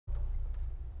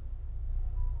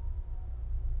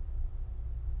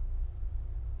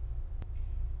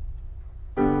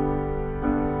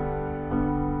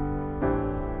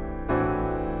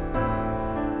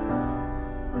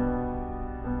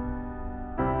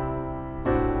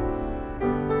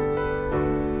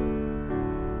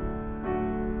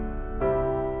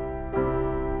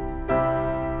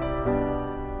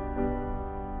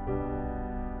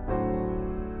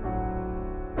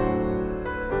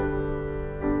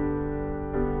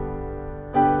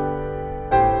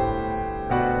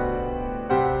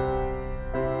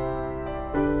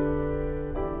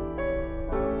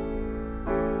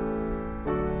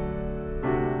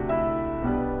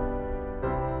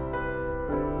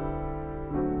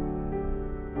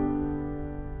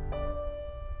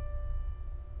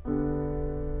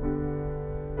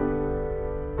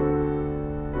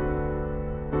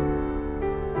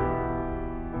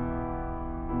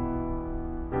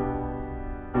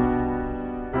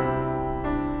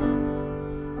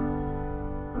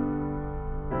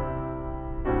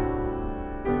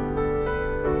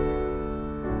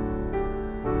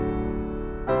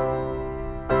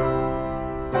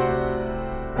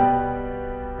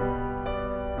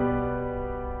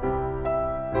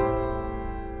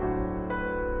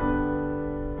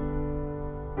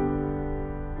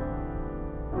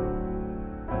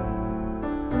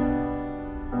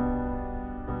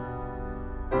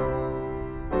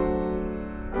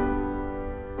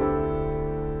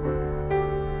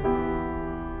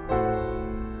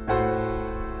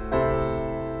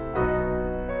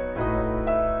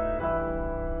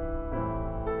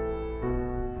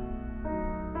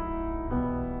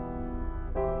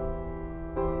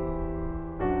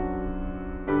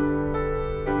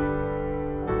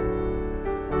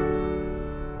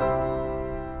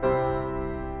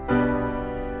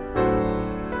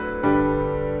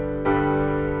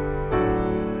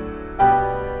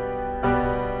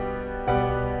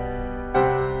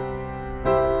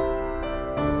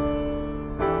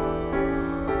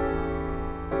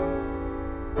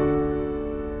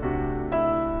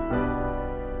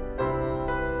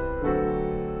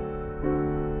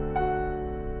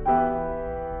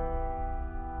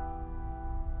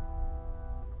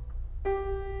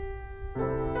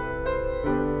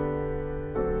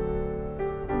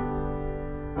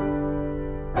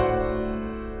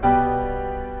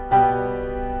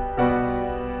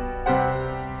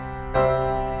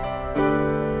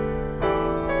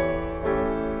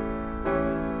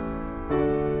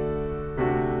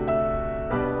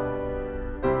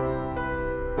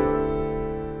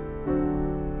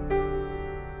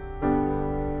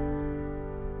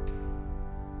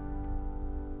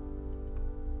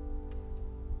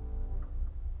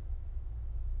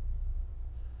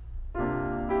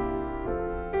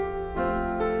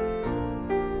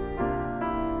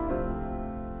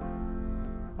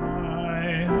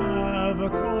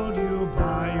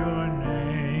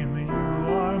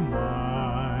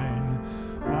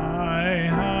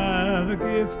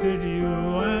lifted you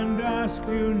and ask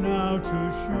you now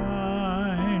to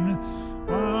shine.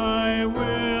 I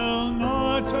will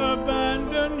not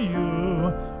abandon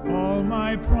you, all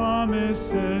my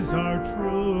promises are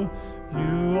true.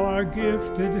 You are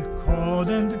gifted, called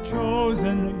and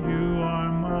chosen, you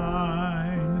are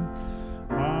mine.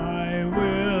 I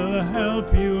will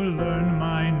help you learn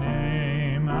my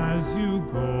name as you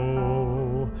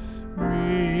go.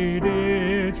 Read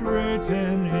it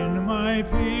written in my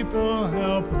people,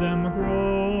 help them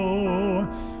grow.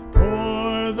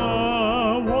 Pour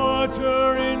the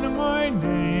water in my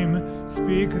name,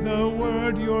 speak the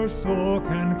word your soul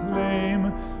can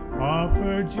claim.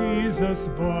 Offer Jesus'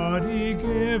 body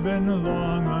given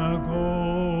long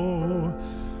ago.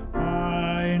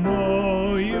 I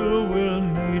know you will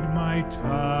need my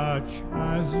touch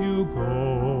as you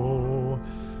go.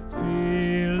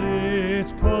 Feel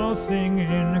it pulsing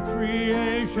in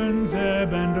creation's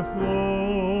ebb and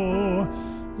flow.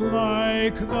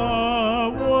 Like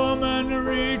the woman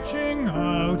reaching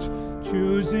out,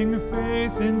 choosing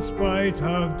faith in spite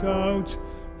of doubt.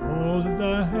 Hold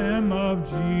the hem of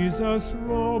Jesus'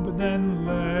 robe, then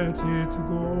let it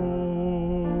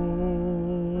go.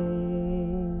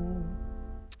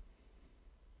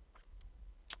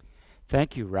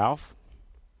 Thank you, Ralph.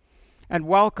 And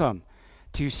welcome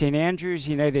to St. Andrew's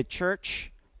United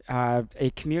Church,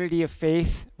 a community of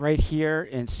faith right here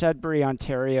in Sudbury,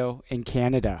 Ontario, in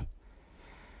Canada.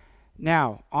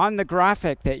 Now, on the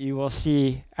graphic that you will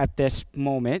see at this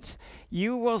moment,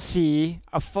 you will see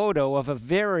a photo of a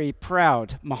very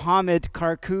proud Mohammed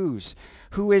Karkouz,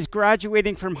 who is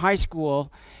graduating from high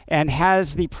school and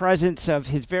has the presence of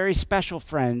his very special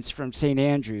friends from St.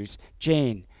 Andrew's,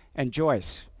 Jane and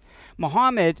Joyce.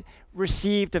 Mohammed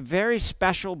received a very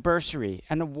special bursary,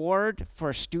 an award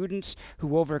for students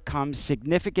who overcome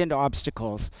significant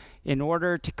obstacles in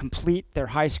order to complete their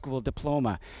high school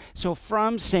diploma. So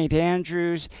from St.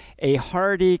 Andrew's, a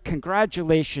hearty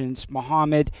congratulations,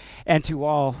 Mohammed, and to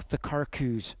all the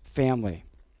Karkouz family.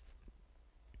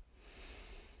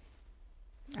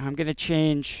 I'm going to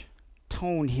change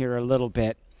tone here a little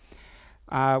bit.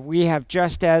 We have,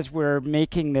 just as we're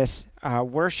making this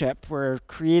worship, we're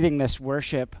creating this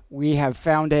worship, we have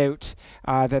found out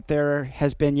that there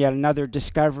has been yet another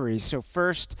discovery. So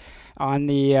first, on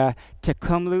the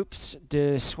Tecumloops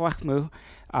de Swachmu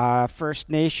First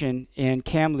Nation in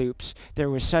Kamloops, there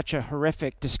was such a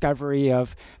horrific discovery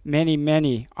of many,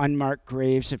 many unmarked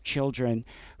graves of children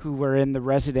who were in the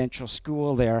residential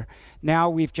school there. Now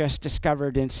we've just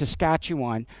discovered in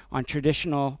Saskatchewan, on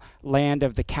traditional land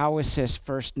of the Cowessess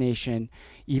First Nation,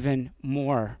 even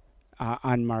more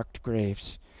unmarked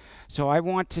graves. So I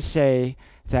want to say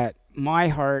that my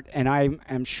heart, and I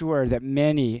am sure that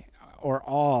many or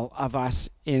all of us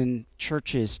in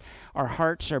churches, our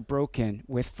hearts are broken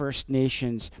with First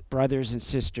Nations brothers and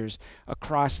sisters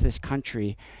across this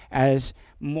country as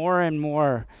more and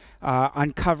more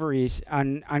uncovering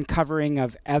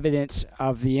of evidence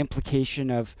of the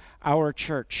implication of our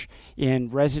church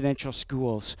in residential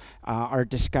schools are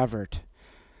discovered.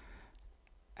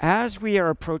 As we are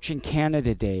approaching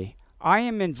Canada Day, I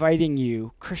am inviting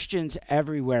you, Christians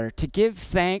everywhere, to give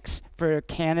thanks for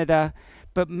Canada,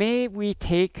 but may we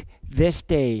take this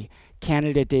day,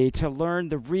 Canada Day, to learn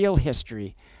the real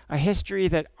history, a history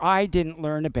that I didn't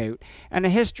learn about, and a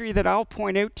history that I'll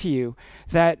point out to you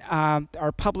that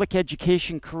our public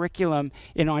education curriculum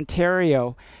in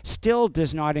Ontario still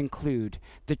does not include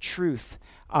the truth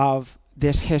of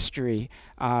this history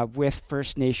with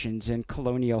First Nations and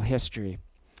colonial history.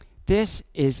 This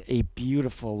is a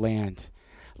beautiful land.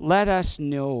 Let us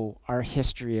know our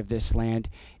history of this land,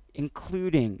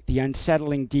 including the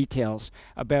unsettling details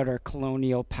about our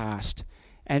colonial past.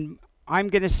 And I'm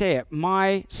going to say it,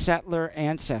 my settler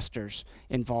ancestors'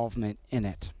 involvement in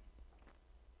it.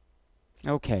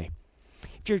 Okay.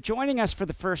 If you're joining us for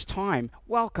the first time,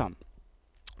 welcome.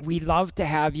 We love to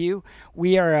have you.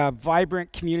 We are a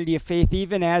vibrant community of faith,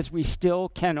 even as we still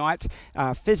cannot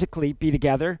physically be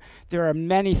together. There are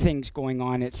many things going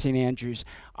on at St. Andrew's.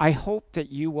 I hope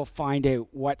that you will find out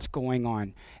what's going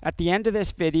on. At the end of this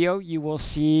video, you will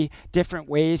see different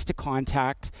ways to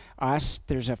contact us.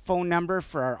 There's a phone number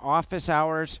for our office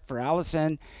hours for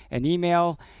Allison, an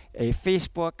email, a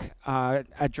Facebook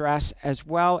address, as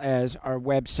well as our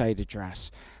website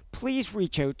address. Please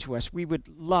reach out to us. We would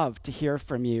love to hear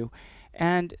from you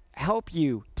and help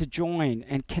you to join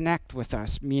and connect with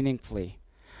us meaningfully.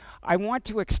 I want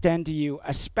to extend to you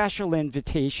a special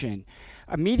invitation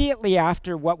immediately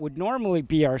after what would normally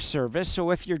be our service. So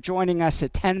if you're joining us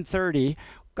at 10:30,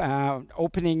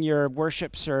 opening your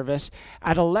worship service,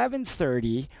 at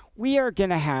 11:30, we are going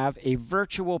to have a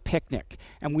virtual picnic,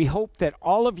 and we hope that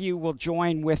all of you will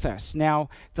join with us. Now,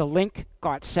 the link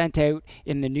got sent out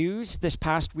in the news this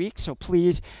past week, so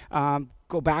please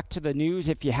go back to the news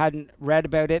if you hadn't read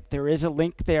about it. There is a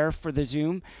link there for the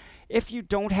Zoom. If you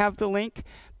don't have the link,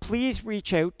 please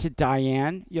reach out to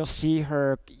Diane. You'll see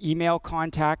her email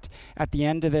contact at the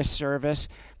end of this service.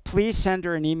 Please send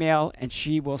her an email and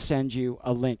she will send you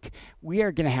a link. We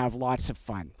are going to have lots of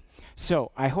fun.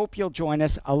 So I hope you'll join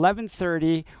us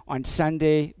 11:30 on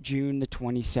Sunday, June the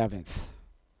 27th.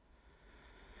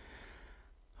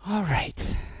 All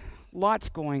right, lots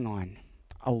going on,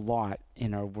 a lot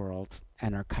in our world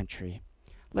and our country.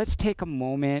 Let's take a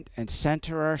moment and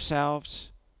center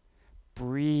ourselves,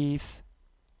 breathe,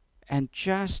 and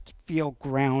just feel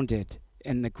grounded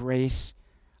in the grace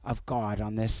of God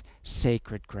on this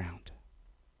sacred ground.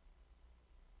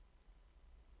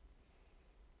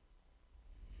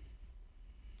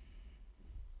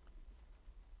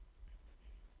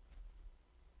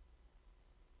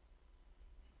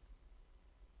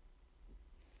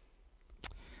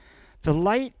 The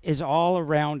light is all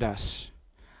around us,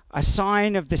 a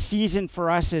sign of the season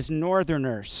for us as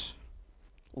northerners.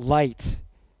 Light.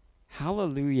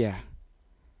 Hallelujah.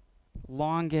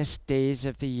 Longest days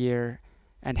of the year,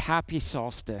 and happy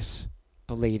solstice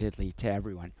belatedly to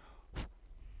everyone.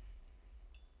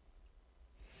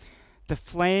 The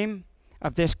flame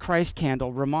of this Christ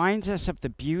candle reminds us of the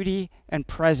beauty and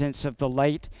presence of the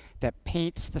light that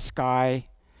paints the sky,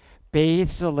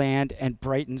 bathes the land, and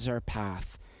brightens our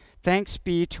path. Thanks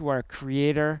be to our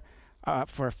Creator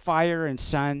for fire and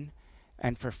sun,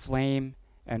 and for flame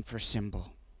and for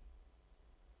symbol.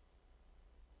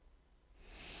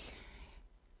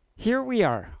 Here we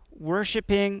are,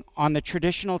 worshiping on the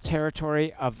traditional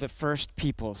territory of the First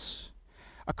Peoples.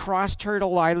 Across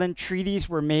Turtle Island, treaties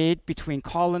were made between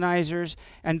colonizers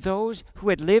and those who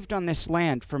had lived on this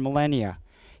land for millennia.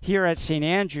 Here at St.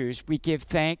 Andrews, we give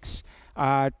thanks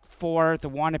for the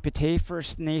Wanapitei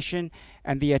First Nation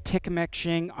and the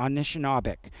Atikameksheng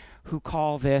Anishinaabe, who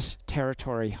call this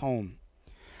territory home.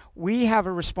 We have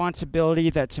a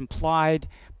responsibility that's implied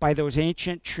by those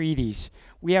ancient treaties.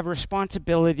 We have a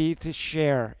responsibility to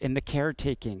share in the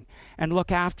caretaking and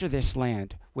look after this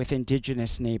land with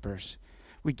Indigenous neighbors.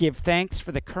 We give thanks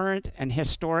for the current and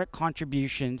historic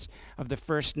contributions of the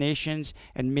First Nations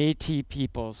and Métis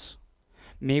peoples.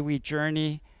 May we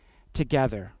journey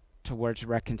together towards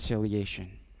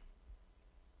reconciliation.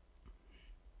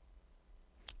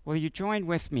 Will you join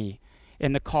with me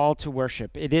in the call to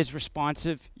worship? It is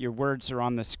responsive. Your words are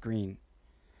on the screen.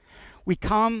 We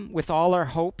come with all our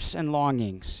hopes and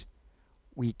longings.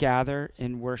 We gather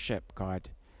in worship, God.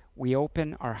 We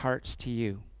open our hearts to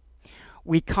you.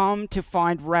 We come to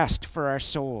find rest for our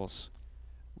souls.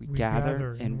 We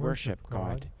gather in worship,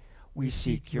 God. We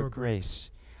seek your grace.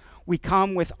 We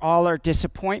come with all our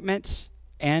disappointments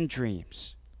and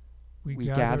dreams. We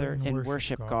gather in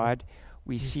worship, God.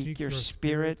 We seek your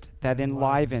spirit that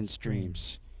enlivens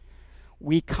dreams.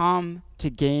 We come to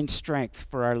gain strength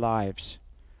for our lives.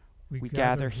 We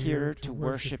gather here to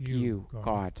worship you,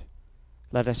 God.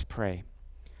 Let us pray.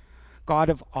 God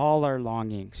of all our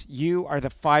longings, you are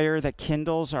the fire that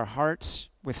kindles our hearts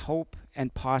with hope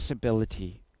and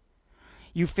possibility.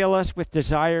 You fill us with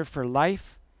desire for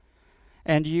life,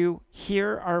 and you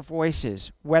hear our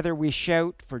voices, whether we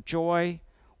shout for joy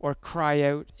or cry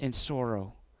out in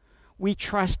sorrow. We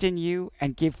trust in you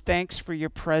and give thanks for your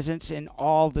presence in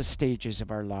all the stages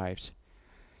of our lives.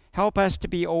 Help us to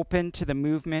be open to the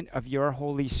movement of your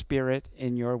Holy Spirit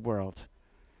in your world.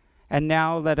 And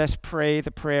now let us pray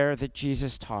the prayer that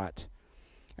Jesus taught.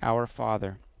 Our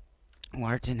Father, who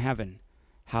art in heaven,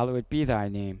 hallowed be thy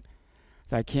name.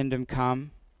 Thy kingdom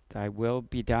come, thy will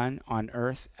be done on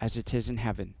earth as it is in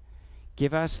heaven.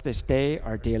 Give us this day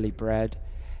our daily bread,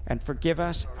 and forgive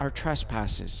us our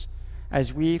trespasses,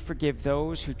 as we forgive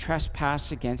those who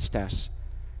trespass against us.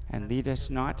 And lead us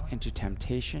not into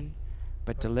temptation,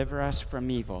 but deliver us from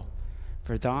evil.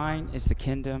 For thine is the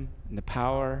kingdom, and the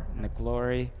power, and the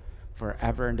glory,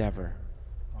 forever and ever.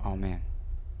 Amen.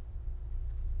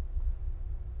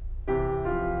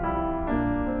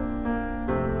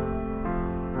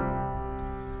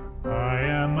 I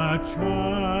am a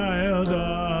child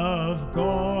of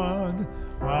God.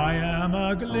 I am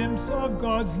a glimpse of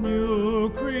God's new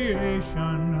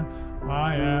creation.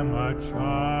 I am a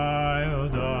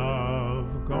child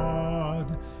of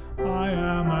God. I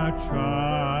am a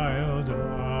child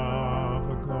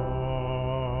of God.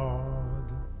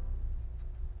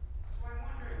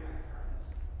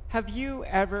 Have you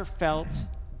ever felt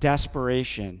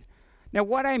desperation Now,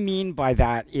 what I mean by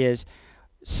that is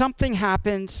something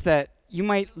happens that you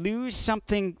might lose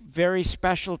something very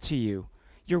special to you.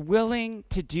 You're willing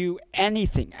to do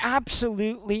anything,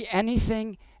 absolutely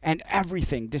anything and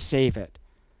everything to save it.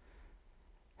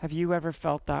 Have you ever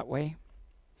felt that way?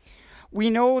 We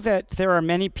know that there are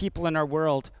many people in our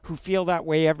world who feel that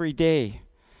way every day.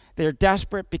 They're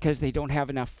desperate because they don't have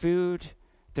enough food,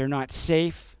 they're not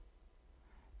safe,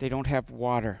 they don't have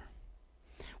water.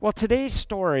 Well, today's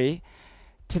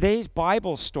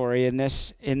Bible story in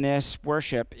this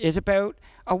worship is about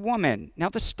a woman. Now,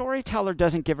 the storyteller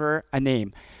doesn't give her a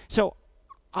name. So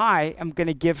I am going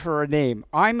to give her a name.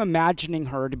 I'm imagining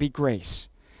her to be Grace.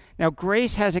 Now,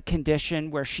 Grace has a condition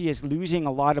where she is losing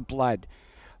a lot of blood.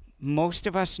 Most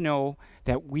of us know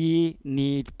that we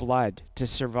need blood to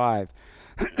survive.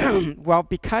 Well,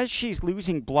 because she's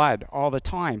losing blood all the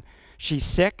time, she's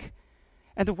sick.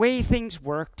 And the way things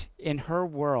worked in her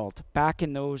world back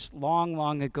in those long,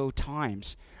 long ago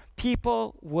times,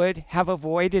 people would have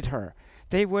avoided her.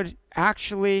 They would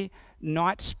actually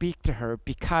not speak to her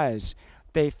because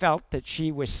they felt that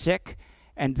she was sick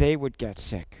and they would get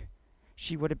sick.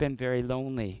 She would have been very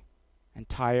lonely and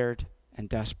tired and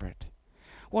desperate.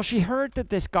 Well, she heard that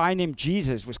this guy named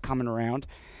Jesus was coming around,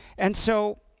 and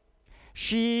so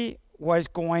she was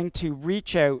going to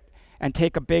reach out and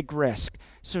take a big risk.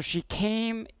 So she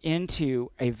came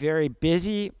into a very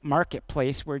busy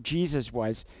marketplace where Jesus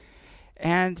was,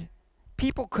 and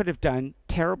people could have done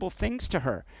terrible things to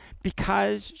her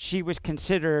because she was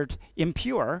considered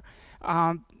impure.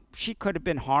 She could have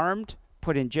been harmed,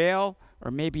 put in jail,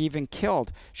 or maybe even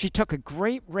killed. She took a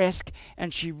great risk,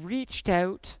 and she reached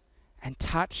out and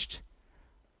touched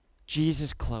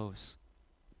Jesus' clothes.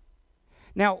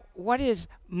 Now, what is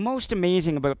most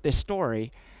amazing about this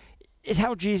story is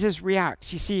how Jesus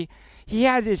reacts. You see, he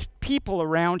had his people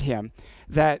around him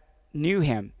that knew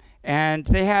him, and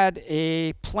they had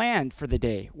a plan for the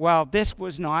day. Well, this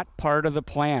was not part of the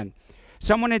plan.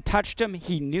 Someone had touched him,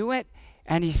 he knew it,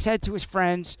 and he said to his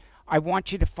friends, I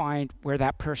want you to find where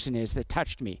that person is that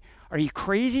touched me. Are you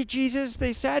crazy, Jesus?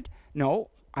 They said.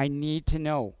 No, I need to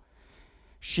know.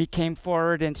 She came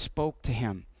forward and spoke to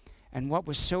him. And what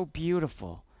was so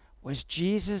beautiful was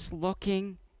Jesus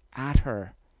looking at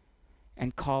her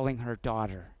and calling her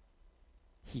daughter.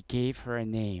 He gave her a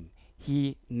name.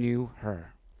 He knew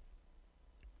her.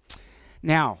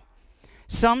 Now,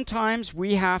 sometimes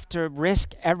we have to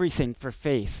risk everything for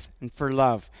faith and for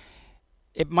love.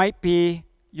 It might be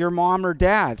your mom or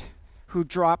dad who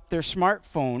dropped their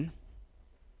smartphone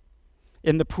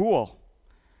in the pool.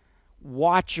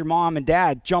 Watch your mom and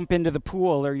dad jump into the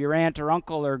pool, or your aunt or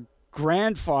uncle or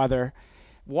grandfather,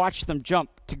 watch them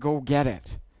jump to go get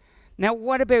it. Now,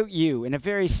 what about you in a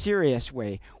very serious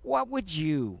way? What would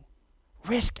you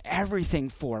risk everything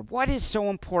for? What is so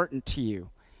important to you?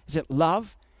 Is it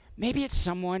love? Maybe it's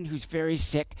someone who's very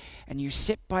sick and you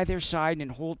sit by their side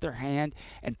and hold their hand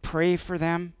and pray for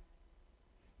them.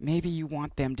 Maybe you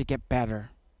want them to get better.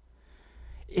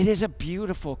 It is a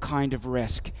beautiful kind of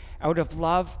risk. Out of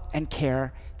love and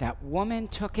care, that woman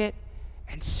took it,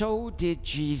 and so did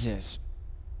Jesus.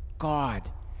 God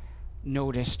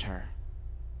noticed her.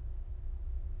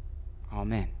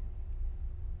 Amen.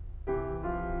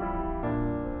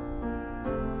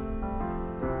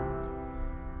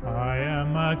 I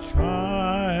am a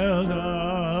child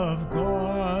of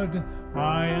God.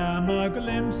 I am a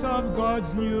glimpse of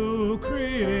God's new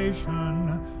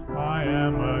creation. I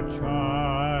am a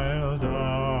child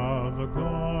of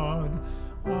God.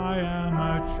 I am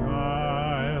a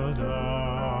child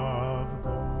of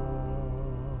God.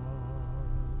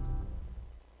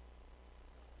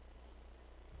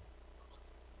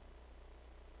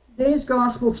 Today's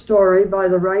gospel story by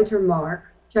the writer Mark,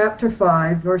 chapter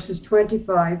 5, verses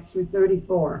 25 through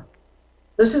 34.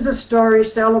 This is a story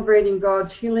celebrating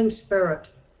God's healing spirit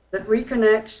that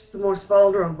reconnects the most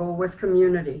vulnerable with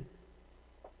community.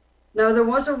 Now there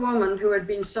was a woman who had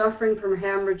been suffering from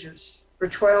hemorrhages for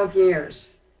 12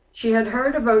 years. She had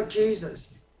heard about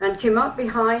Jesus and came up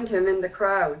behind him in the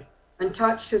crowd and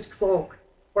touched his cloak,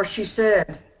 for she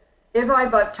said, "If I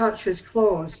but touch his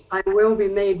clothes, I will be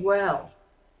made well."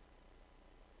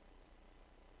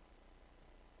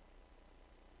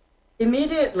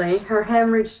 Immediately her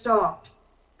hemorrhage stopped,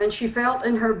 and she felt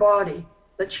in her body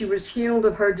that she was healed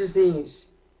of her disease.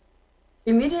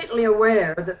 Immediately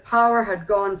aware that power had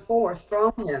gone forth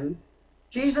from him,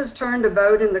 Jesus turned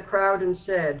about in the crowd and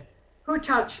said, "Who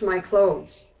touched my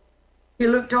clothes?" He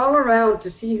looked all around to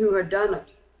see who had done it,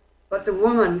 but the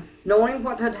woman, knowing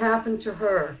what had happened to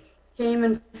her, came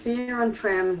in fear and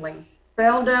trembling,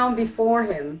 fell down before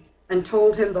him, and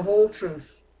told him the whole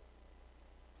truth.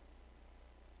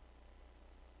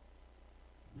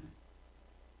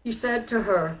 He said to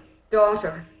her,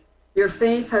 "Daughter, your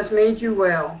faith has made you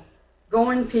well. Go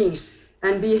in peace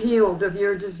and be healed of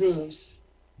your disease."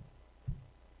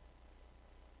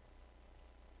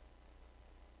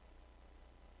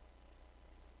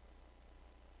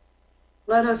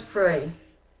 Let us pray.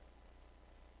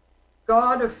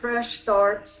 God of fresh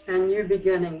starts and new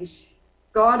beginnings,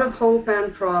 God of hope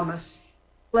and promise,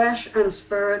 flesh and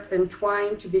spirit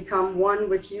entwined to become one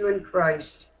with you in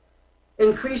Christ,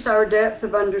 increase our depth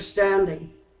of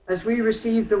understanding as we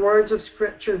receive the words of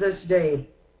Scripture this day.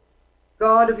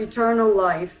 God of eternal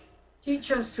life, teach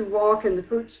us to walk in the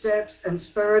footsteps and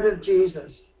spirit of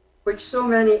Jesus, which so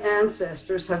many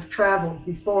ancestors have traveled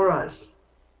before us.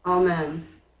 Amen.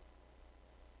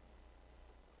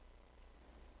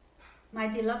 My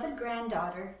beloved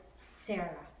granddaughter,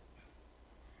 Sarah.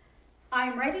 I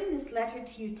am writing this letter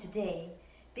to you today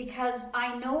because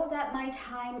I know that my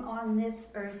time on this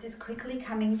earth is quickly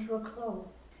coming to a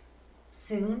close.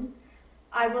 Soon,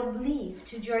 I will leave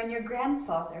to join your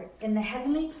grandfather in the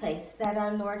heavenly place that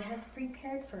our Lord has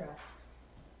prepared for us.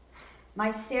 My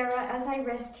Sarah, as I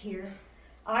rest here,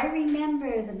 I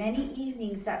remember the many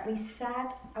evenings that we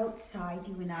sat outside,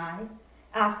 you and I,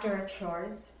 after our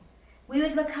chores. We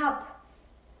would look up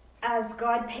as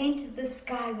God painted the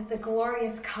sky with the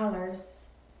glorious colors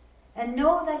and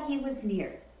know that he was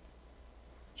near.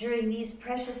 During these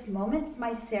precious moments,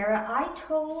 my Sarah, I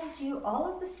told you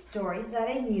all of the stories that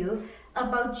I knew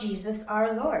about Jesus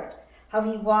our Lord, how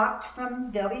he walked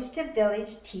from village to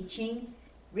village, teaching,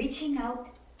 reaching out,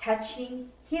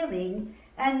 touching, healing,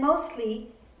 and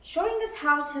mostly showing us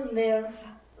how to live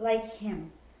like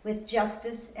him, with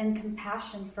justice and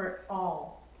compassion for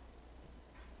all.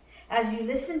 As you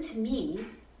listen to me,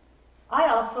 I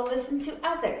also listened to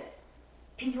others,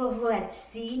 people who had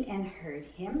seen and heard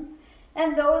him,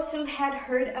 and those who had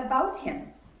heard about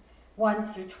him.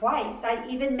 Once or twice, I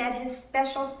even met his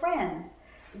special friends,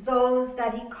 those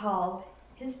that he called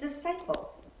his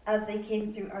disciples, as they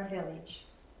came through our village.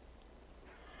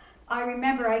 I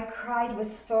remember I cried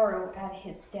with sorrow at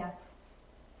his death,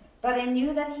 but I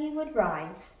knew that he would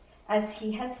rise, as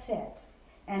he had said,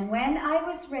 and when I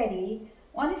was ready,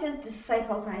 one of his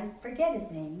disciples, I forget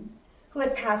his name, who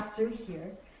had passed through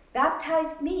here,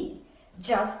 baptized me,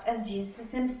 just as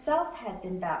Jesus himself had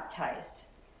been baptized.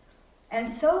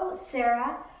 And so,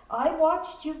 Sarah, I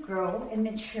watched you grow and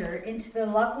mature into the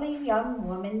lovely young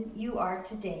woman you are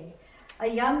today, a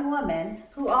young woman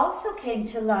who also came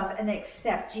to love and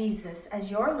accept Jesus as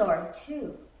your Lord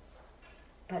too.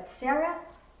 But Sarah,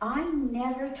 I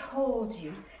never told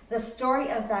you the story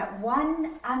of that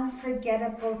one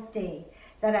unforgettable day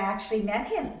that I actually met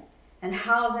him and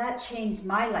how that changed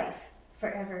my life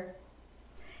forever.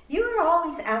 You are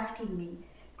always asking me,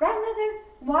 "Grandmother,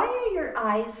 why are your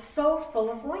eyes so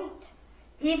full of light?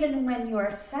 Even when you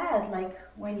are sad, like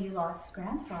when you lost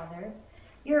grandfather,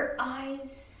 your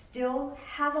eyes still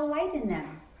have a light in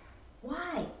them.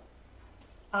 Why?"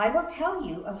 I will tell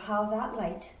you of how that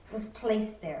light was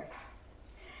placed there.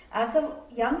 As a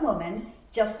young woman,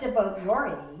 just about your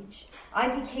age, I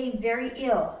became very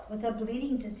ill with a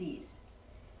bleeding disease.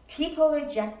 People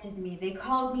rejected me. They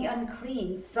called me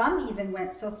unclean. Some even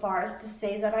went so far as to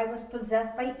say that I was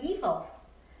possessed by evil.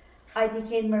 I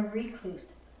became a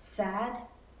recluse, sad,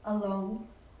 alone.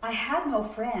 I had no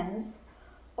friends.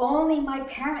 Only my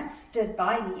parents stood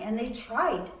by me, and they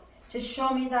tried to show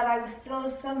me that I was still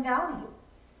of some value.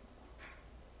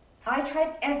 I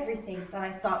tried everything that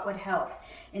I thought would help,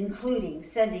 including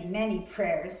sending many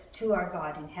prayers to our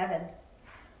God in heaven.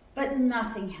 But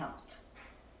nothing helped.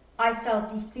 I felt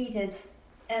defeated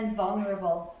and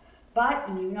vulnerable, but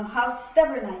you know how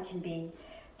stubborn I can be.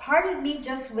 Part of me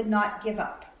just would not give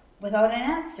up without an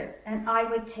answer, and I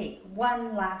would take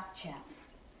one last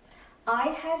chance. I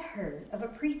had heard of a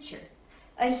preacher,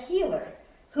 a healer,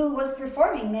 who was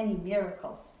performing many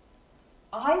miracles.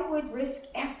 I would risk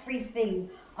everything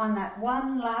on that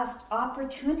one last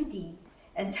opportunity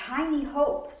and tiny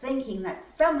hope, thinking that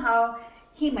somehow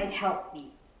he might help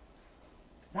me.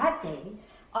 That day,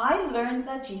 I learned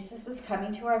that Jesus was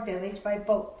coming to our village by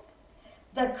boat.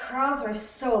 The crowds were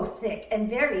so thick and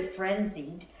very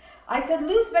frenzied, I could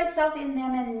lose myself in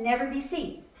them and never be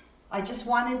seen. I just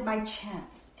wanted my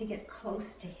chance to get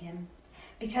close to him,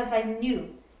 because I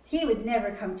knew he would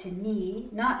never come to me,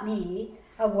 not me,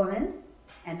 a woman,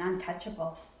 and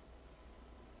untouchable.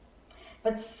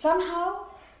 But somehow,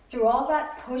 through all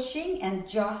that pushing and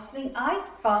jostling, I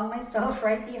found myself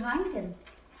right behind him.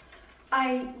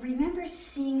 I remember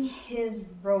seeing his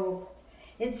robe.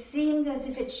 It seemed as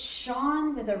if it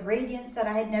shone with a radiance that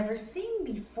I had never seen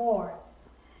before.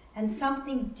 And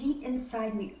something deep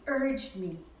inside me urged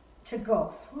me to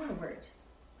go forward.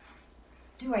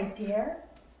 Do I dare?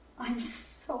 I'm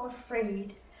so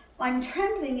afraid. I'm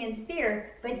trembling in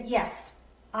fear, but yes,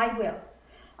 I will.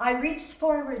 I reached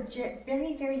forward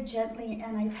very, very gently,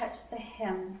 and I touched the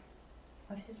hem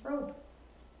of his robe.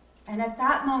 And at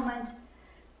that moment,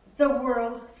 the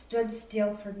world stood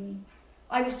still for me.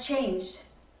 I was changed.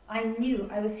 I knew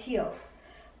I was healed.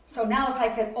 So now if I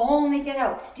could only get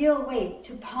out, still wait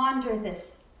to ponder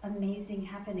this amazing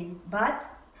happening. But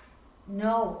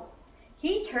no,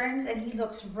 he turns and he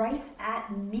looks right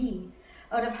at me.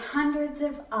 Out of hundreds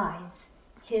of eyes,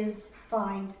 his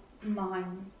find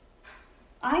mine.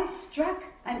 I'm struck.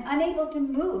 I'm unable to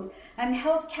move. I'm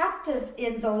held captive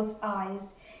in those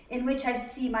eyes in which I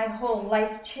see my whole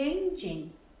life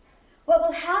changing. What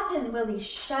will happen? Will he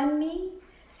shun me,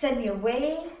 send me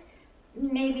away,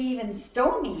 maybe even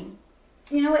stone me?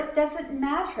 You know, it doesn't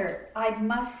matter. I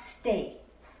must stay.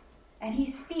 And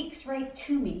he speaks right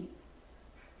to me.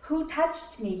 Who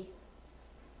touched me?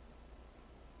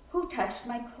 Who touched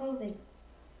my clothing?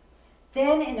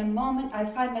 Then in a moment I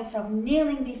find myself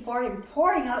kneeling before him,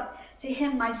 pouring out to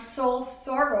him my soul's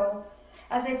sorrow.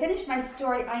 As I finish my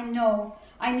story, I know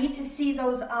I need to see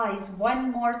those eyes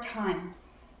one more time.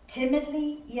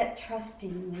 Timidly yet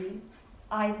trustingly,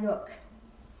 I look.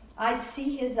 I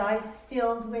see his eyes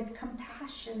filled with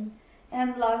compassion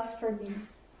and love for me.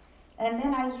 And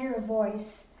then I hear a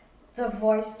voice, the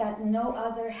voice that no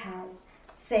other has,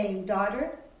 saying,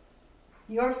 "Daughter,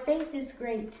 your faith is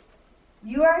great.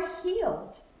 You are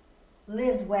healed.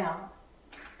 Live well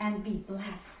and be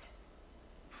blessed."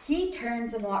 He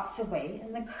turns and walks away,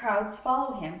 and the crowds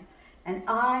follow him. And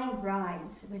I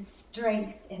rise with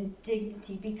strength and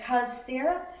dignity because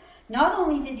Sarah, not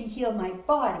only did he heal my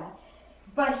body,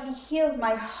 but he healed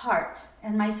my heart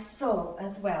and my soul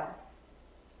as well.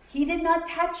 He did not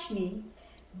touch me,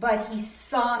 but he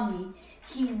saw me.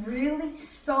 He really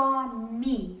saw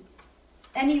me.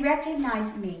 And he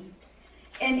recognized me.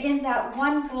 And in that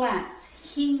one glance,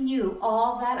 he knew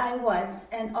all that I was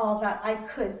and all that I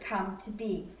could come to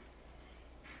be.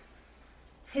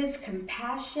 His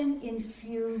compassion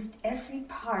infused every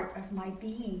part of my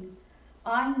being.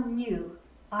 I knew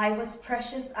I was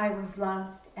precious, I was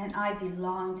loved, and I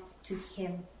belonged to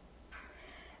him.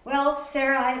 Well,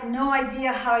 Sarah, I have no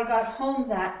idea how I got home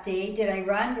that day. Did I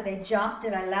run? Did I jump?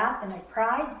 Did I laugh and I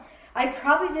cried? I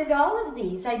probably did all of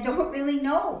these. I don't really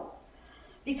know.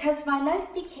 Because my life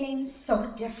became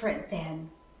so different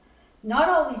then. Not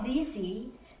always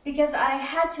easy, because I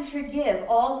had to forgive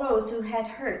all those who had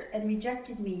hurt and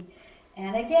rejected me.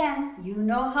 And again, you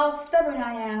know how stubborn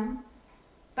I am.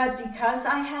 But because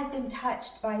I had been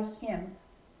touched by him,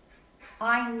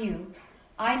 I knew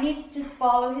I needed to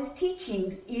follow his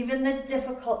teachings, even the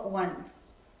difficult ones.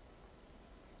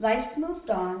 Life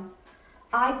moved on.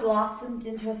 I blossomed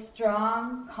into a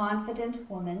strong, confident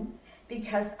woman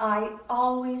because I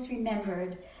always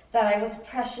remembered that I was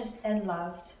precious and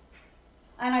loved.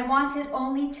 And I wanted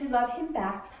only to love him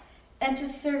back and to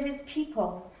serve his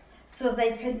people so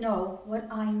they could know what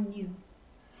I knew.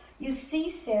 You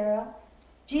see, Sarah,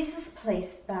 Jesus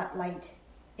placed that light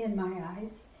in my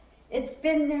eyes. It's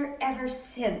been there ever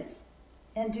since.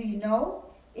 And do you know,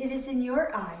 it is in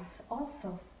your eyes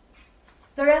also.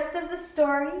 The rest of the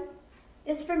story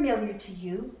is familiar to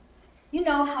you. You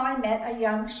know how I met a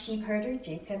young sheep herder,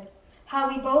 Jacob, how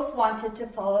we both wanted to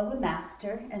follow the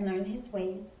master and learn his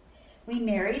ways. We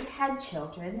married, had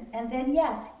children, and then,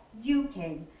 yes, you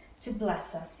came to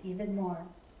bless us even more.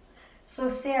 So,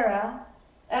 Sarah,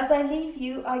 as I leave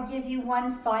you, I give you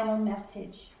one final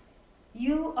message.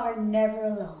 You are never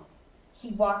alone. He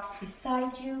walks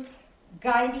beside you,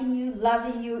 guiding you,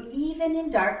 loving you, even in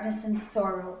darkness and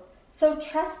sorrow. So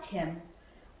trust him,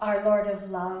 our Lord of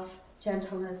love,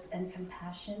 gentleness, and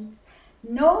compassion.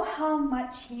 Know how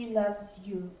much he loves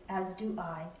you, as do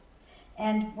I.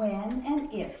 And when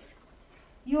and if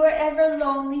you are ever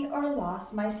lonely or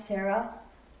lost, my Sarah,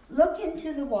 look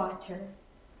into the water.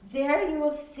 There you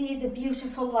will see the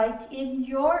beautiful light in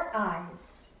your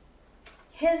eyes.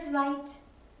 His light,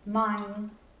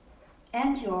 mine,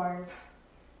 and yours,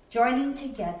 joining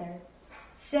together,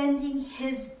 sending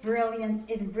his brilliance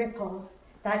in ripples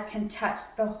that can touch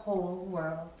the whole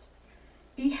world.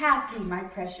 Be happy, my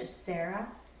precious Sarah.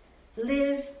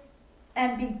 Live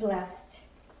and be blessed.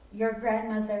 Your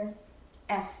grandmother,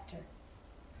 Esther.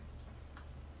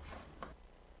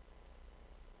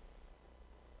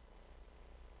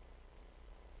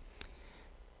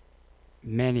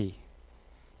 Many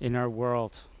in our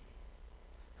world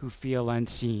who feel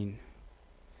unseen.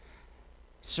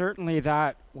 Certainly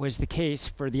that was the case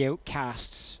for the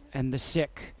outcasts and the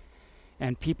sick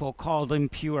and people called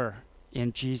impure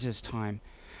in Jesus' time.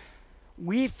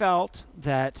 We felt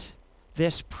that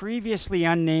this previously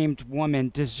unnamed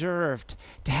woman deserved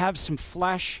to have some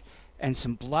flesh and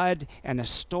some blood and a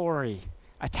story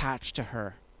attached to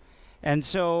her. And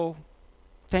so,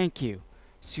 thank you,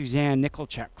 Suzanne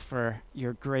Nicholchuk, for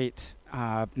your great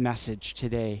message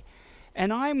today.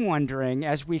 And I'm wondering,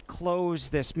 as we close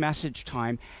this message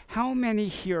time, how many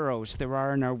heroes there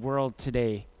are in our world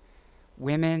today.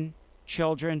 Women,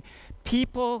 children,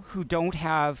 people who don't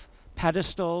have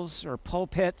pedestals or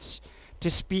pulpits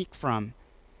to speak from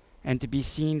and to be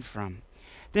seen from.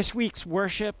 This week's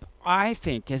worship, I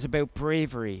think, is about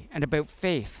bravery and about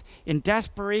faith. In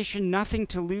desperation, nothing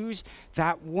to lose,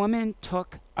 that woman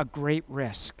took a great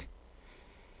risk.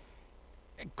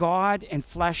 God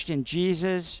enfleshed in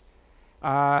Jesus,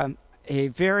 a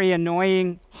very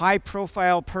annoying,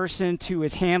 high-profile person to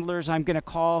his handlers. I'm going to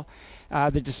call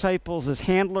the disciples as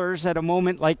handlers at a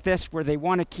moment like this where they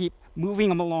want to keep moving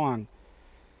them along.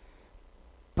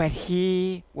 But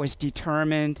he was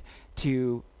determined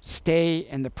to stay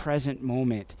in the present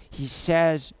moment. He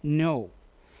says, no,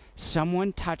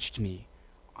 someone touched me.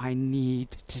 I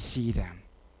need to see them.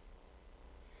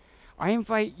 I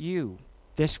invite you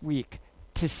this week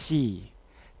to see.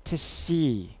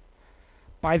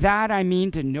 By that I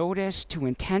mean to notice, to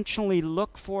intentionally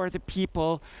look for the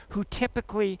people who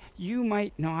typically you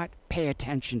might not pay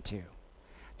attention to.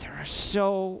 There are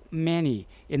so many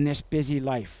in this busy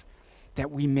life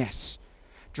that we miss.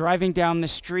 Driving down the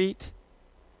street,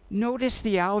 notice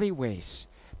the alleyways,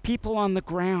 people on the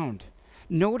ground.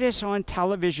 Notice on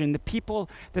television the people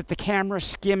that the camera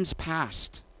skims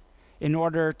past in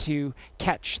order to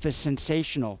catch the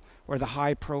sensational or the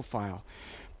high profile.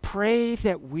 Pray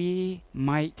that we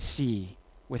might see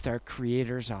with our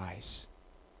Creator's eyes.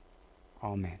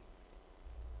 Amen.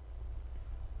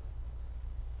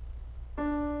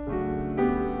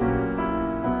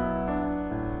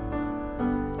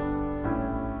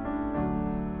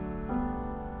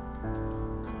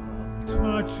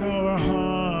 Touch our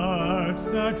hearts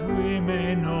that we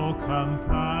may know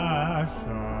compassion.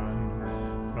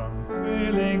 From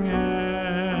failing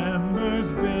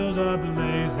embers build a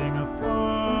blazing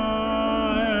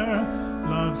fire.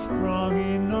 Love strong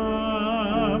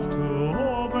enough to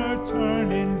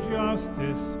overturn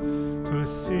injustice, to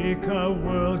seek a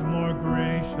world more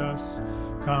gracious.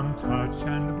 Come touch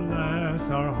and bless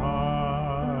our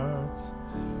hearts.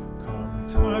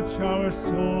 Touch our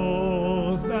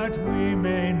souls that we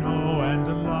may know and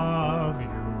love you.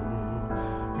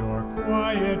 Your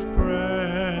quiet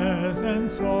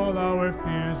presence all our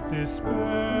fears dispel.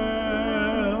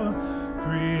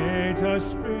 Create a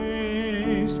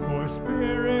space for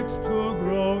spirit to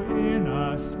grow in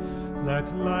us.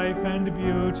 Let life and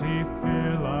beauty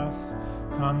fill us.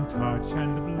 Come touch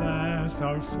and bless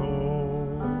our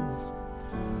souls.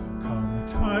 Come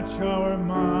touch our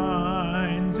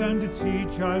minds and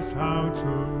teach us how to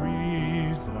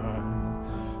reason.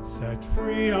 Set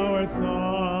free our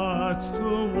thoughts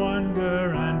to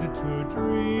wonder and to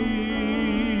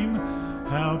dream.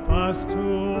 Help us to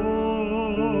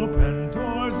open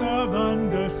doors of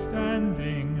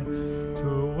understanding,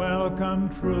 to welcome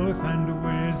truth and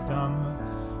wisdom.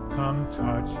 Come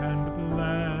touch and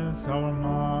bless our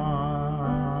minds.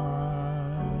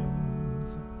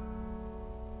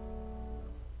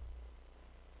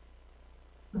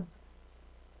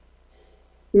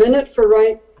 Minute for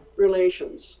Right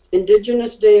Relations,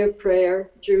 Indigenous Day of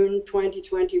Prayer, June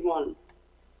 2021.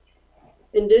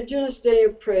 Indigenous Day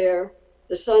of Prayer,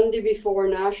 the Sunday before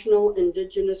National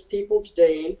Indigenous Peoples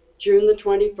Day, June the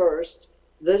 21st,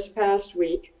 this past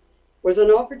week, was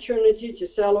an opportunity to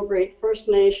celebrate First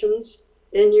Nations,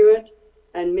 Inuit,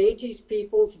 and Métis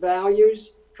peoples'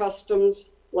 values, customs,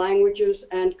 languages,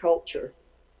 and culture.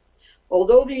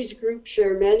 Although these groups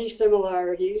share many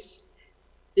similarities,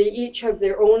 they each have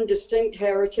their own distinct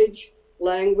heritage,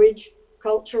 language,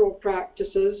 cultural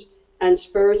practices, and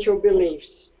spiritual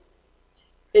beliefs.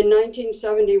 In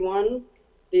 1971,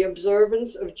 the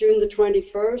observance of June the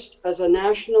 21st as a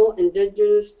National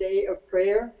Indigenous Day of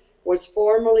Prayer was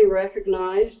formally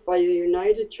recognized by the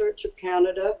United Church of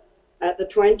Canada at the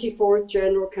 24th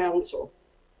General Council.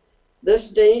 This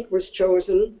date was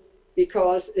chosen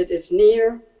because it is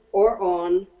near or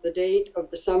on the date of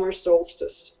the summer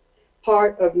solstice,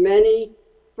 part of many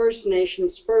First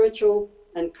Nations spiritual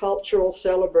and cultural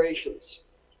celebrations.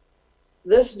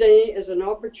 This day is an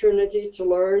opportunity to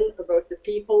learn about the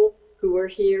people who were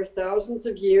here thousands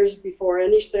of years before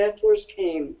any settlers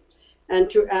came, and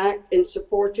to act in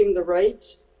supporting the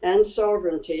rights and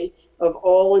sovereignty of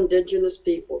all Indigenous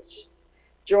peoples.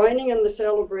 Joining in the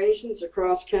celebrations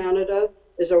across Canada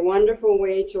is a wonderful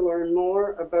way to learn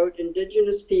more about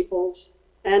Indigenous peoples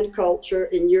and culture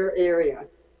in your area.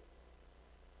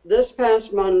 This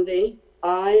past Monday,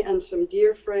 I and some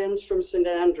dear friends from St.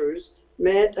 Andrews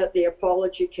met at the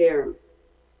Apology Cairn.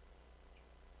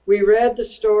 We read the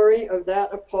story of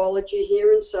that apology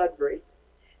here in Sudbury,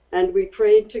 and we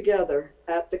prayed together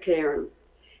at the cairn.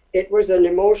 It was an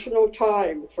emotional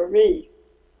time for me.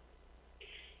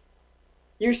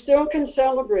 You still can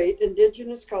celebrate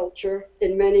Indigenous culture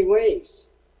in many ways.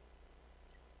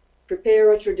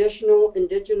 Prepare a traditional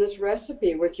Indigenous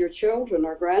recipe with your children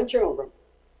or grandchildren.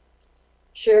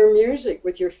 Share music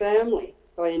with your family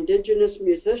by Indigenous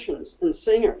musicians and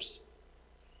singers.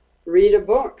 Read a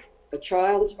book, a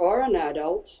child's or an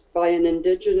adult's, by an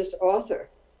Indigenous author.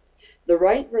 The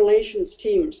Right Relations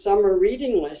Team summer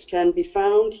reading list can be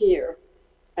found here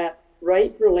at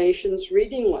Right Relations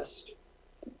Reading List.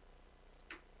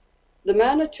 The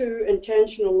Manitou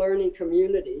Intentional Learning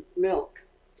Community, MILK,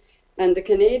 and the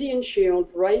Canadian Shield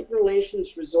Right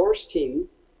Relations Resource Team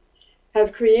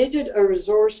have created a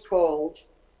resource called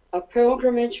A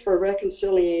Pilgrimage for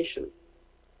Reconciliation,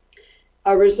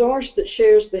 a resource that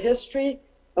shares the history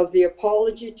of the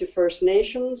apology to First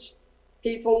Nations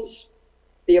peoples,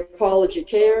 the Apology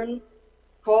Cairn,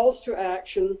 calls to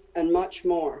action, and much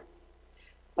more.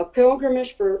 A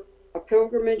pilgrimage for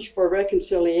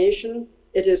reconciliation.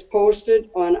 It is posted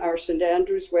on our St.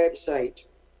 Andrews website.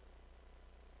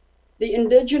 The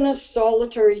Indigenous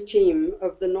Solitary Team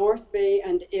of the North Bay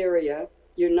and Area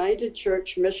United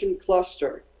Church Mission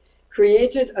Cluster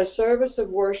created a service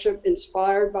of worship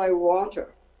inspired by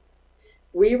water.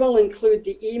 We will include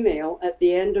the email at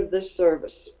the end of this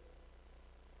service.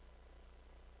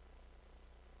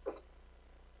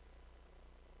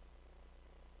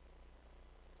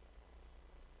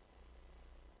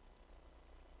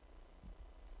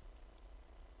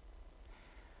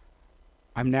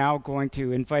 I'm now going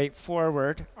to invite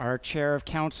forward our Chair of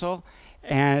Council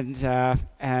and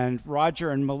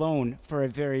Roger and Malone for a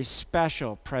very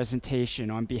special presentation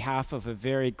on behalf of a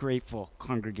very grateful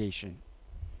congregation.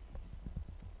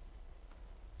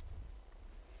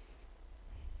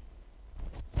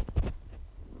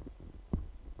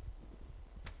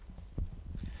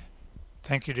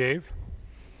 Thank you, Dave.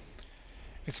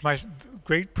 It's my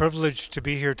great privilege to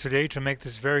be here today to make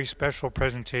this very special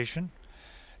presentation.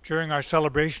 During our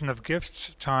celebration of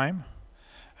gifts time,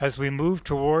 as we move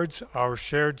towards our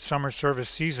shared summer service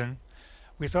season,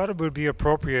 we thought it would be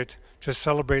appropriate to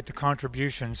celebrate the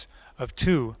contributions of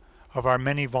two of our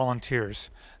many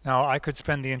volunteers. Now, I could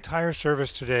spend the entire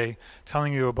service today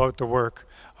telling you about the work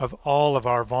of all of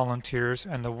our volunteers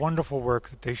and the wonderful work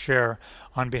that they share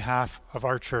on behalf of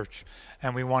our church.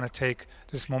 And we want to take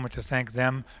this moment to thank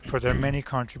them for their many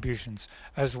contributions,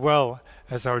 as well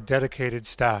as our dedicated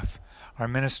staff, our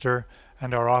minister,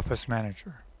 and our office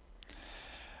manager.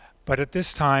 But at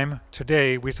this time,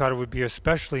 today, we thought it would be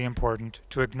especially important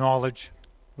to acknowledge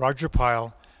Roger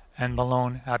Pyle and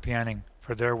Malone Appianing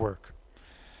for their work.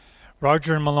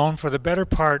 Roger and Malone, for the better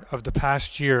part of the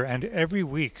past year and every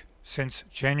week since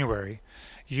January,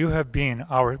 you have been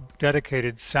our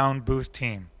dedicated sound booth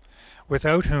team,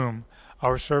 without whom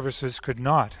our services could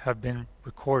not have been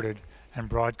recorded and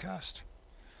broadcast.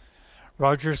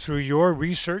 Roger, through your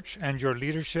research and your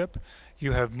leadership,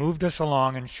 you have moved us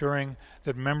along, ensuring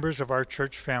that members of our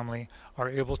church family are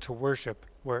able to worship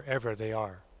wherever they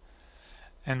are.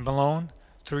 And Malone,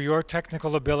 through your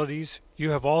technical abilities,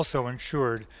 you have also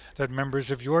ensured that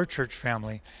members of your church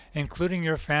family, including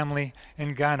your family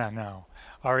in Ghana now,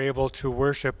 are able to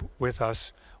worship with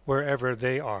us wherever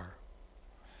they are.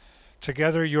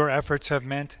 Together, your efforts have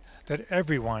meant that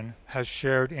everyone has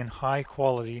shared in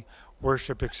high-quality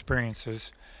worship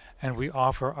experiences, and we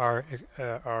offer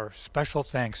our special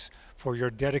thanks for your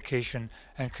dedication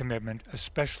and commitment,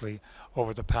 especially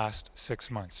over the past 6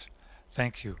 months.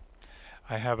 Thank you.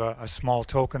 I have a small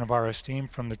token of our esteem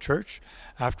from the church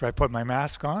after I put my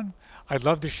mask on. I'd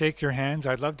love to shake your hands.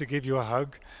 I'd love to give you a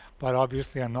hug, but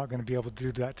obviously I'm not going to be able to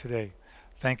do that today.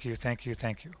 Thank you, thank you,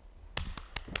 thank you.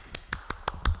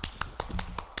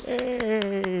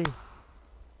 Yay!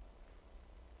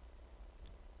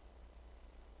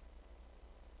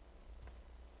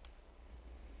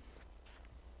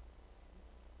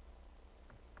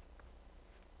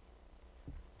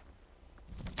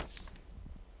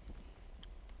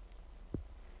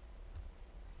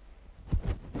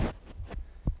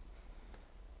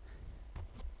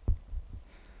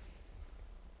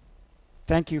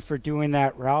 Thank you for doing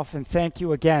that, Ralph, and thank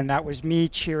you again. That was me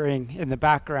cheering in the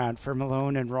background for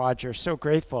Malone and Roger. So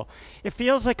grateful. It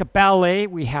feels like a ballet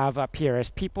we have up here. As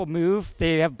people move,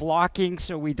 they have blocking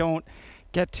so we don't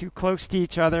get too close to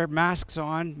each other. Masks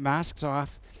on, masks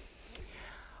off.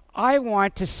 I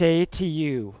want to say to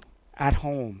you at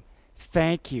home,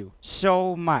 thank you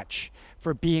so much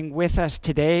for being with us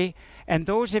today. And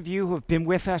those of you who have been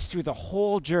with us through the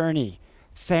whole journey,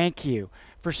 thank you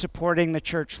for supporting the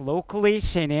church locally,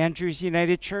 St. Andrew's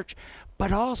United Church,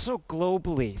 but also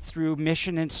globally through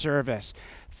mission and service.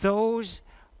 Those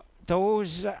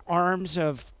arms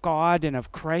of God and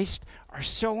of Christ are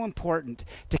so important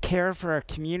to care for our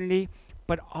community,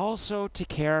 but also to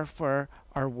care for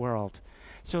our world.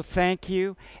 So thank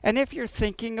you. And if you're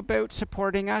thinking about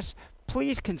supporting us,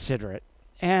 please consider it.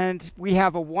 And we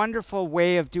have a wonderful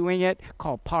way of doing it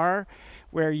called PAR,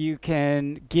 where you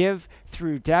can give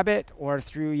through debit or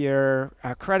through your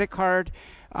credit card.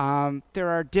 There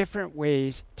are different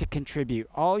ways to contribute.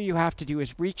 All you have to do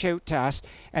is reach out to us,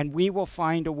 and we will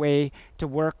find a way to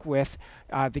work with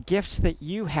the gifts that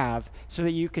you have so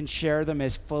that you can share them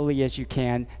as fully as you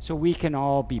can, so we can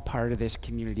all be part of this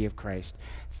community of Christ.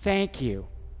 Thank you.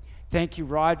 Thank you,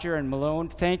 Roger and Malone.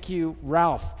 Thank you,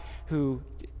 Ralph, who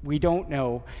we don't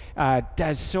know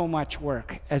does so much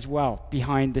work as well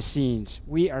behind the scenes.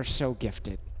 We are so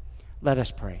gifted. Let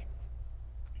us pray.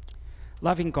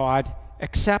 Loving God,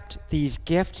 accept these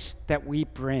gifts that we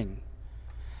bring.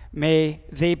 May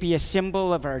they be a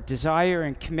symbol of our desire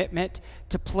and commitment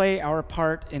to play our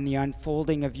part in the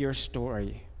unfolding of your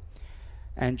story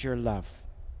and your love.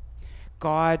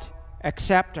 God,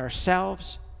 accept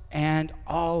ourselves and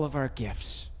all of our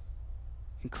gifts.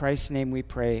 In Christ's name we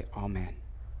pray, amen.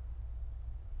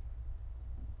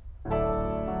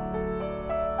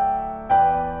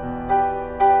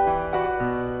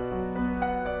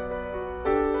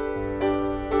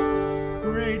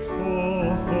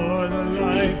 Grateful for the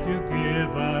life you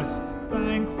give us,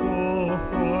 thankful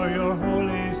for your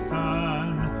Holy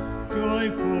Son,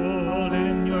 joyful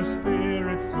in your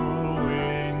Spirit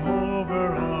flowing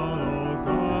over all, O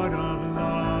God of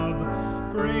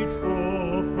love.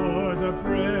 Grateful for the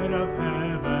bread of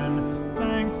heaven,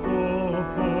 thankful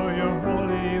for your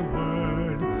holy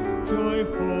word,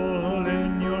 joyful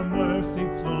in your mercy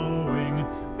flowing.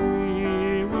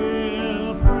 We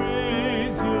will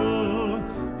praise you.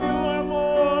 You are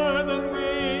more than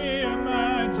we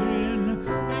imagine,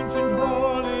 ancient,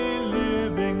 holy,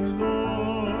 living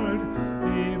Lord.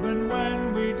 Even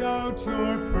when we doubt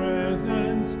your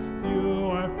presence, you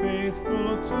are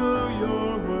faithful to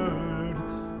your word.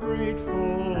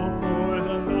 Grateful for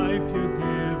the life you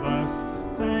give us,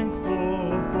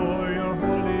 thankful for your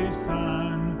Holy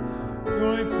Son,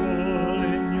 joyful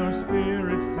in your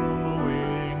Spirit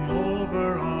flowing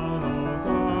over all, O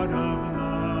God of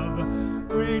love.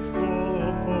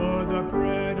 Grateful for the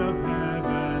bread of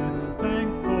heaven,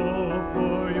 thankful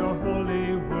for your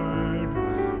holy word,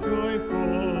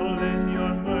 joyful in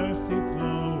your mercy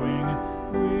flowing.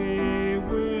 We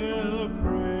will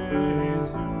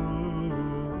praise you.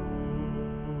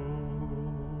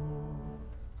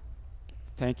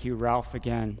 Thank you, Ralph,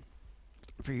 again,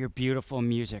 for your beautiful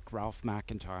music, Ralph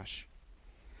McIntosh.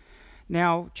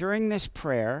 Now, during this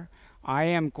prayer, I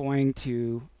am going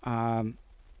to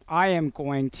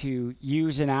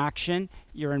use an action.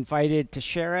 You're invited to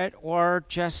share it, or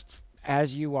just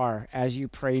as you are, as you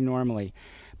pray normally.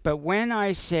 But when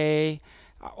I say,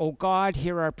 "Oh God,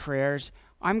 hear our prayers,"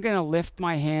 I'm going to lift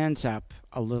my hands up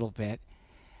a little bit,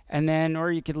 and then,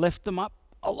 or you could lift them up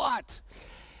a lot.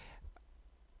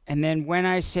 And then when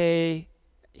I say,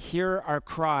 "Hear our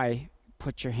cry,"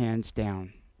 put your hands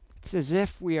down. It's as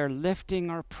if we are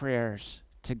lifting our prayers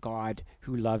to God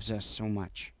who loves us so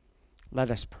much.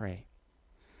 Let us pray.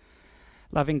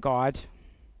 Loving God,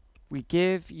 we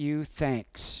give you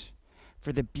thanks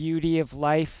for the beauty of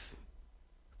life,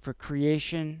 for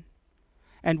creation,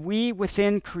 and we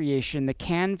within creation, the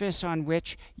canvas on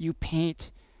which you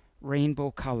paint rainbow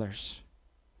colors.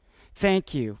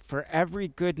 Thank you for every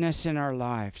goodness in our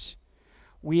lives.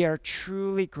 We are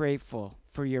truly grateful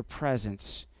for your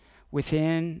presence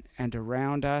within and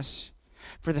around us,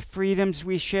 for the freedoms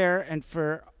we share, and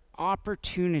for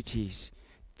opportunities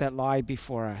that lie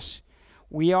before us.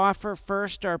 We offer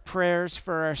first our prayers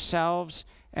for ourselves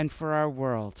and for our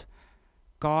world.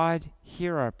 God,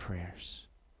 hear our prayers.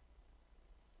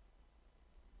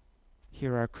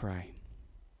 Hear our cry.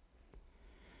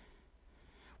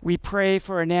 We pray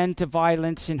for an end to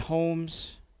violence in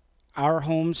homes, our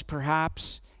homes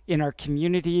perhaps, in our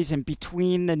communities, and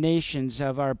between the nations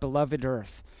of our beloved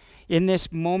earth. In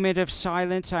this moment of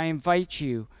silence, I invite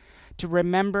you to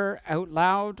remember out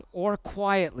loud or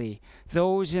quietly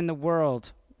those in the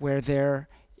world where there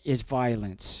is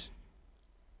violence.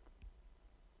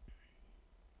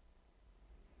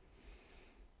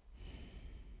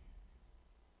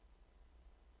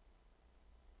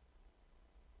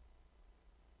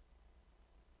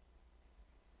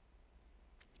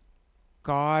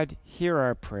 God, hear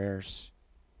our prayers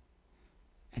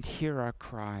and hear our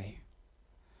cry.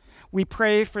 We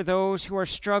pray for those who are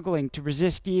struggling to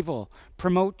resist evil,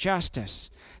 promote justice,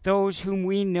 those whom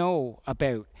we know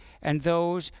about, and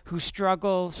those who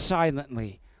struggle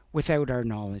silently without our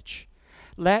knowledge.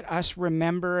 Let us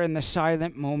remember in the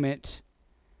silent moment,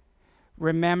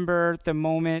 remember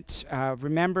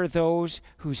those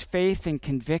whose faith and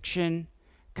conviction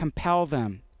compel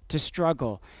them to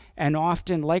struggle, and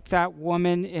often, like that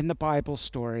woman in the Bible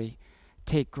story,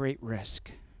 take great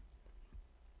risk.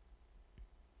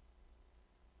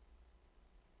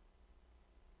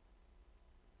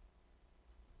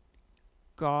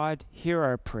 God, hear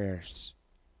our prayers.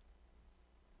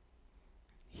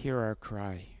 Hear our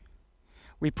cry.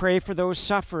 We pray for those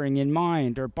suffering in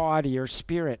mind or body or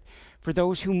spirit, for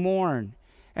those who mourn,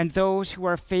 and those who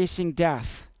are facing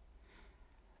death.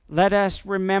 Let us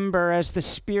remember, as the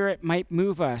Spirit might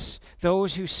move us,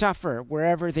 those who suffer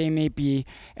wherever they may be.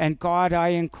 And God, I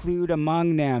include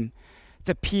among them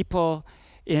the people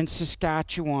in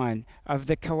Saskatchewan of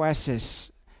the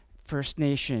Coesis First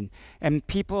Nation, and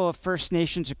people of First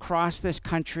Nations across this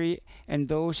country, and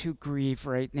those who grieve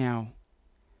right now.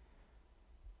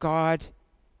 God,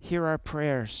 hear our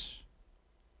prayers.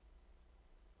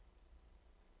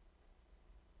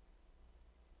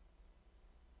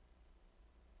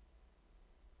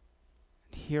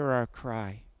 Hear our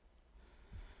cry.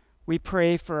 We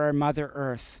pray for our Mother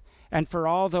Earth and for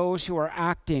all those who are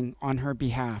acting on her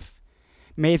behalf.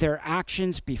 May their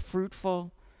actions be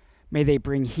fruitful. May they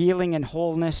bring healing and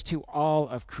wholeness to all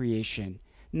of creation,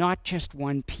 not just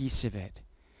one piece of it.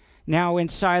 Now in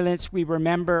silence, we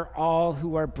remember all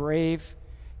who are brave,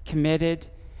 committed,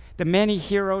 the many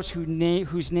heroes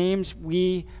whose names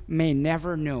we may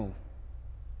never know.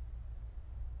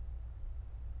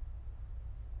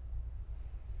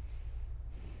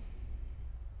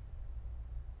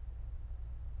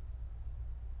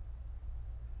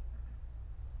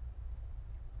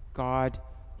 God,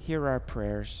 hear our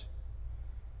prayers.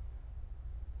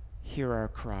 Hear our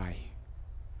cry.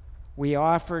 We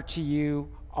offer to you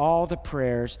all the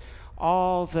prayers,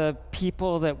 all the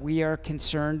people that we are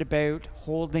concerned about,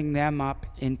 holding them up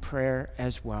in prayer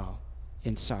as well,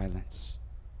 in silence.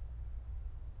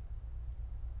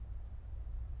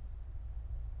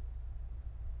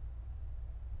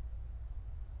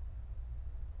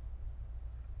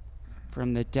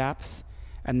 From the depth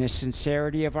and the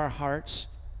sincerity of our hearts,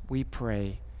 we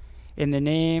pray. In the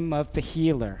name of the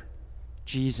healer,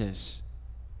 Jesus.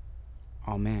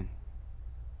 Amen.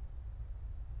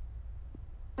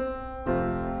 We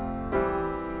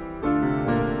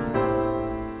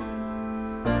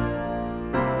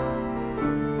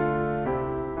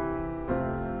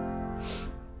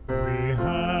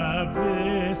have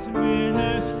this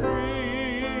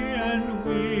ministry and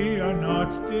we are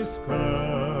not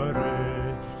discouraged.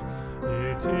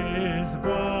 It is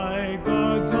by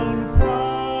God's own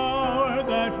power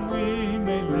that we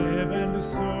may live and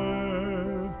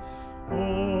serve.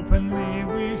 Openly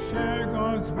we share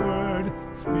God's word,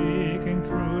 speaking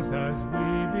truth as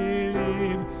we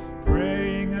believe,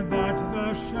 praying that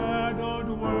the shadowed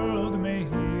world may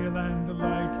heal and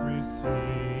light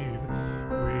receive.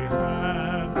 We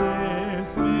have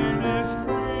this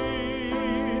ministry,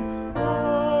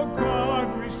 oh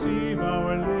God, receive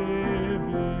our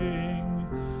living.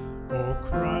 O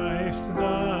Christ,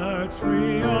 the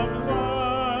tree of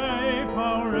life,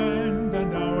 our end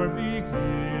and our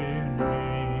beginning,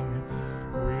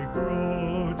 we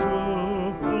grow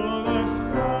to fullest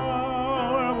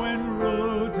flower when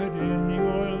rooted in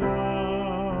your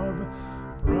love.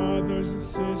 Brothers,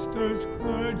 sisters,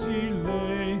 clergy,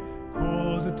 lay,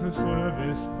 called to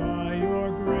service by your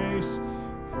grace,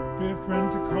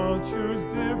 different cultures,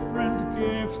 different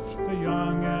gifts, the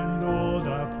young and old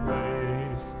a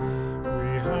place.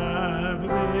 We have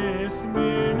this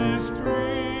ministry,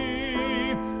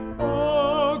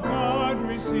 oh God,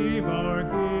 receive our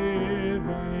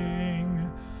giving.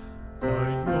 The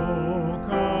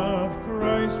yoke of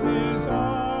Christ is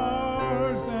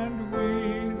ours, and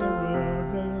we, the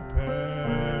world, will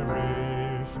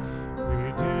perish. We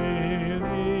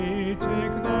daily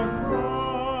take the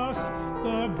cross,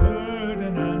 the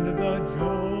burden and the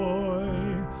joy,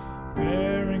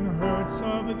 bearing hurts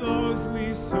of those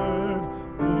we serve,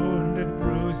 wounded,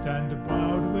 bruised, and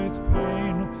bowed with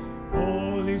pain.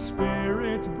 Holy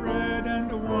Spirit, bread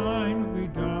and wine, we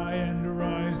die and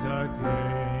rise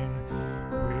again.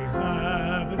 We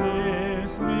have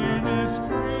this ministry,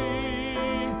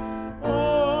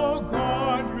 oh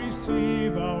God,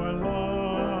 receive our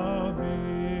loving.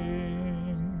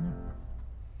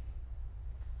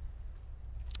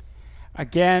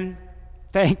 Again,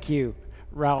 thank you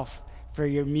Ralph, for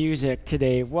your music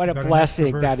today. What a Got an blessing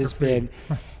extra that verse has for free.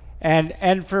 been.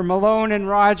 And for Malone and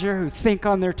Roger, who think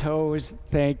on their toes,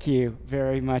 thank you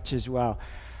very much as well.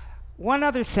 One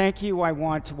other thank you I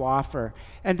want to offer,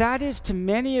 and that is to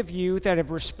many of you that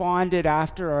have responded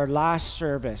after our last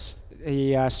service,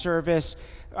 the service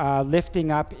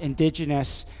lifting up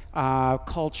Indigenous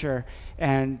culture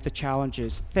and the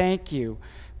challenges. Thank you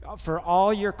for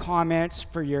all your comments,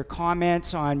 for your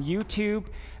comments on YouTube.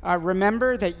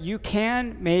 Remember that you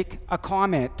can make a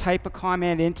comment, type a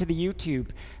comment into the YouTube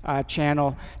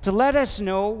channel to let us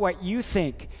know what you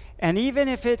think. And even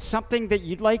if it's something that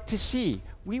you'd like to see,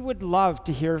 we would love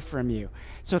to hear from you.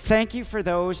 So thank you for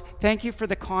those. Thank you for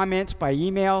the comments by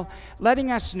email,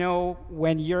 letting us know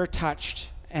when you're touched.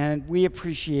 And we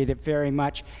appreciate it very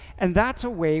much. And that's a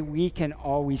way we can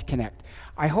always connect.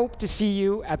 I hope to see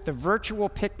you at the virtual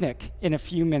picnic in a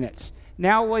few minutes.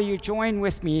 Now, will you join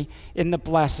with me in the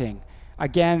blessing?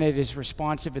 Again, it is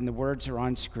responsive and the words are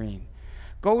on screen.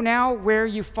 Go now where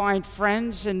you find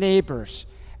friends and neighbors,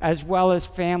 as well as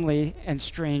family and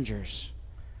strangers.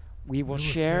 We will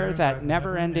share that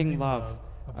never-ending love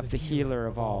of the healer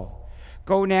of all.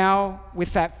 Go now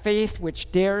with that faith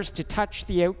which dares to touch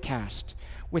the outcast,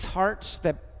 with hearts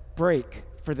that break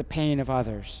for the pain of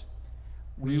others.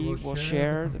 We will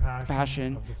share the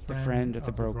compassion, the friend of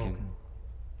the broken.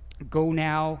 Go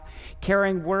now,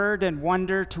 carrying word and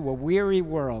wonder to a weary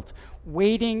world,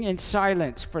 waiting in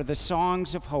silence for the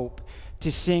songs of hope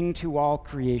to sing to all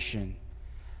creation.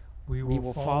 We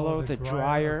will follow the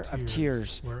dryer of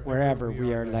tears wherever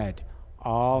we are led.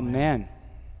 Amen.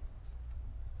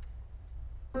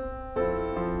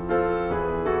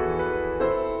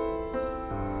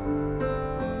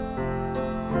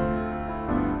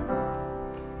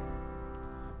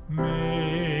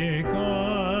 May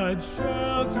God's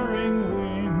sheltering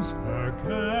wings, her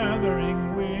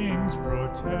gathering wings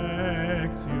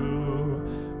protect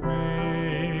you.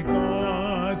 May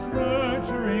God's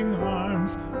nurturing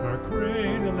arms, her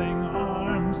cradling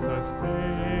arms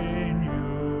sustain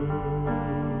you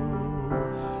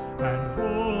and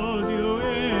hold you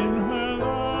in her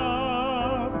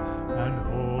love, and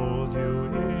hold you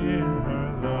in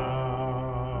her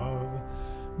love.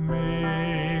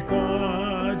 May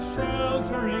God's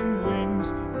sheltering wings,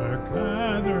 her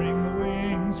gathering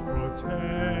wings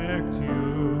protect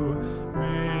you.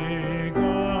 May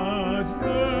God's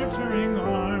nurturing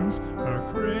arms, her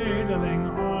cradling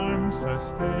arms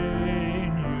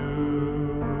sustain